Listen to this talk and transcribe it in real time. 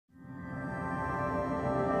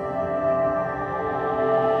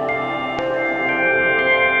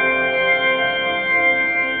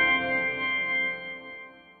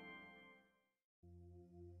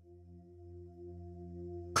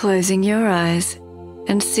Closing your eyes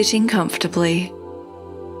and sitting comfortably,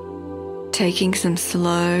 taking some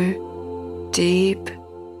slow, deep,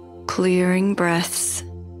 clearing breaths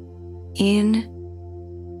in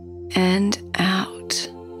and out.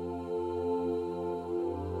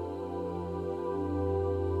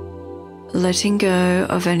 Letting go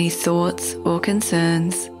of any thoughts or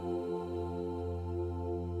concerns.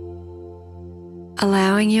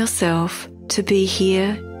 Allowing yourself to be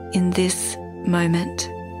here in this moment.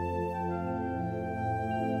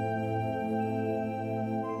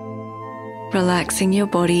 Relaxing your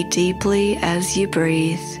body deeply as you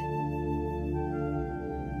breathe.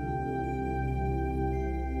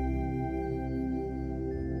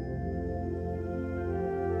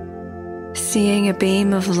 Seeing a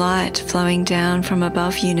beam of light flowing down from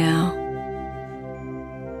above you now.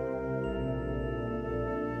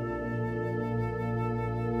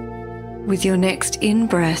 With your next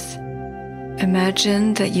in-breath,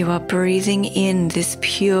 imagine that you are breathing in this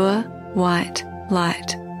pure white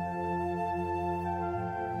light.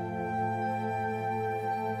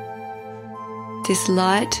 This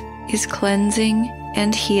light is cleansing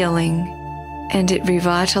and healing, and it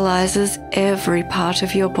revitalizes every part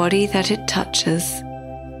of your body that it touches.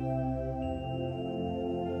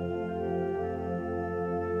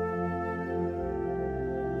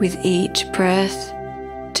 With each breath,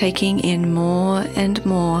 taking in more and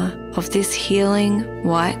more of this healing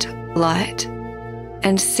white light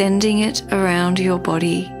and sending it around your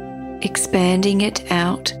body, expanding it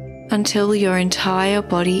out until your entire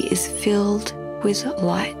body is filled with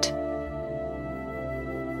light.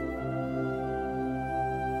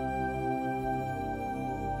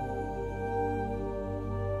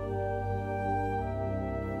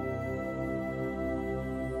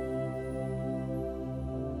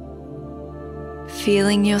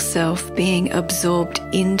 Feeling yourself being absorbed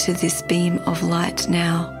into this beam of light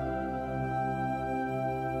now,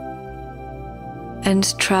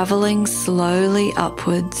 and traveling slowly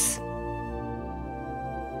upwards,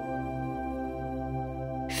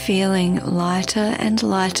 feeling lighter and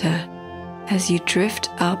lighter as you drift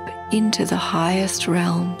up into the highest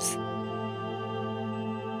realms.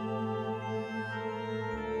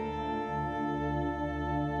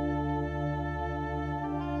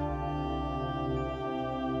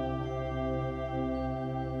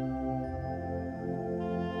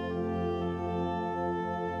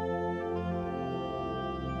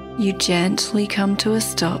 You gently come to a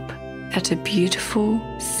stop at a beautiful,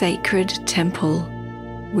 sacred temple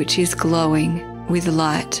which is glowing with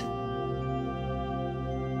light.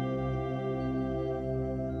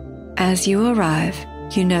 As you arrive,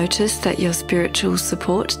 you notice that your spiritual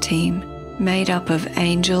support team, made up of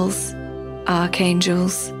angels,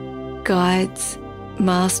 archangels, guides,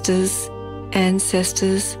 masters,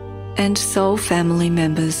 ancestors, and soul family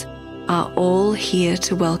members, are all here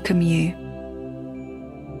to welcome you.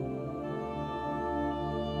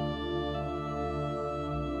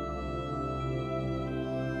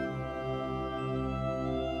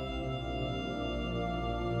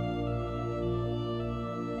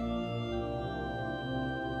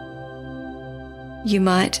 You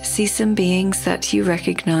might see some beings that you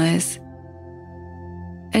recognize,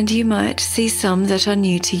 and you might see some that are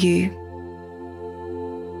new to you.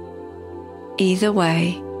 Either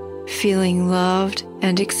way, feeling loved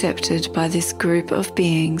and accepted by this group of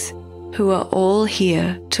beings who are all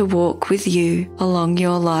here to walk with you along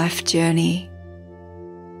your life journey.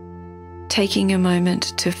 Taking a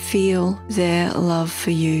moment to feel their love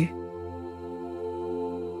for you.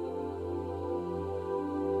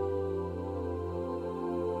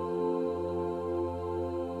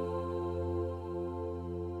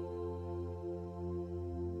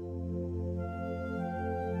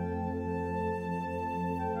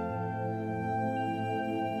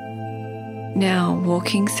 Now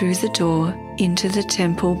walking through the door into the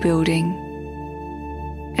temple building.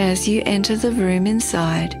 As you enter the room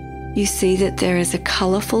inside, you see that there is a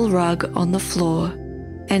colourful rug on the floor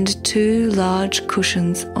and 2 large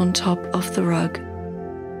cushions on top of the rug.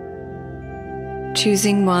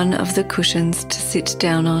 Choosing one of the cushions to sit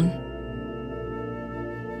down on.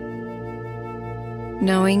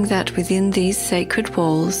 Knowing that within these sacred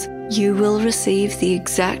walls, you will receive the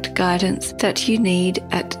exact guidance that you need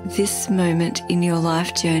at this moment in your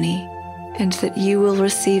life journey, and that you will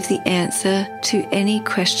receive the answer to any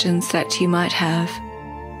questions that you might have.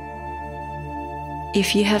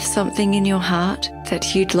 If you have something in your heart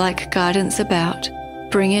that you'd like guidance about,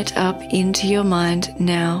 bring it up into your mind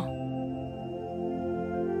now.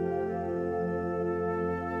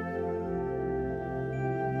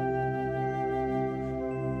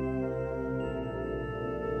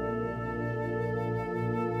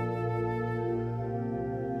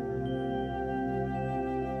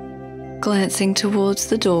 glancing towards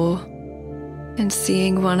the door and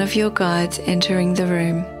seeing one of your guides entering the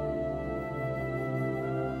room.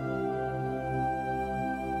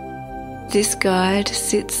 This guide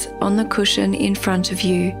sits on the cushion in front of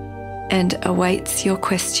you and awaits your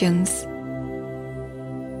questions.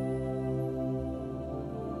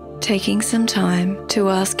 Taking some time to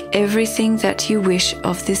ask everything that you wish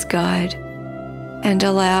of this guide and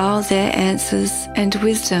allow their answers and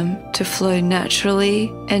wisdom to flow naturally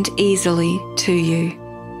and easily to you.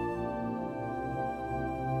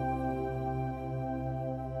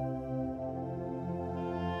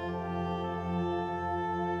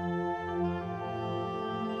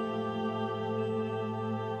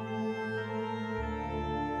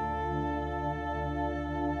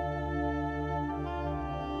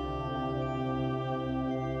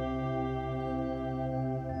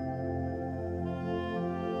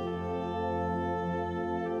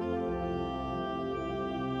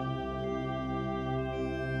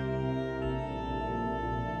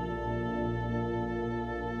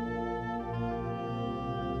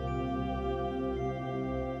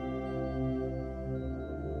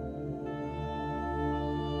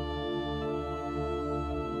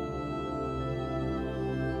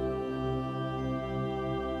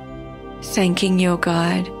 Thanking your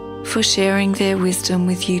guide for sharing their wisdom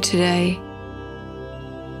with you today.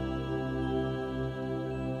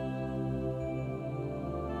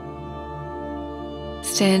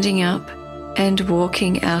 Standing up and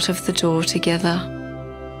walking out of the door together.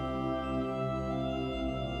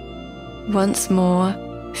 Once more,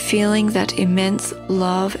 feeling that immense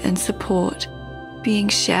love and support being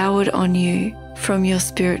showered on you from your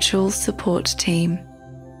spiritual support team.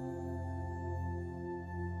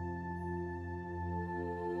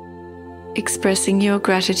 Expressing your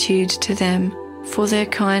gratitude to them for their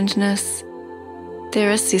kindness,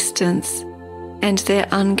 their assistance, and their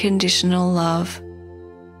unconditional love.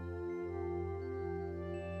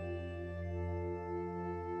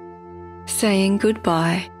 Saying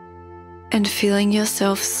goodbye and feeling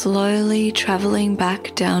yourself slowly traveling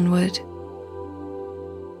back downward.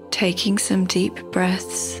 Taking some deep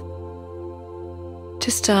breaths to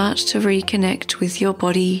start to reconnect with your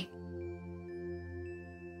body.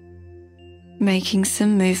 Making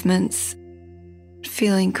some movements,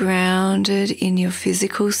 feeling grounded in your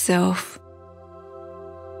physical self.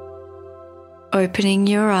 Opening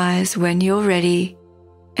your eyes when you're ready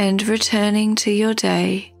and returning to your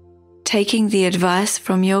day, taking the advice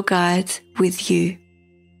from your guides with you.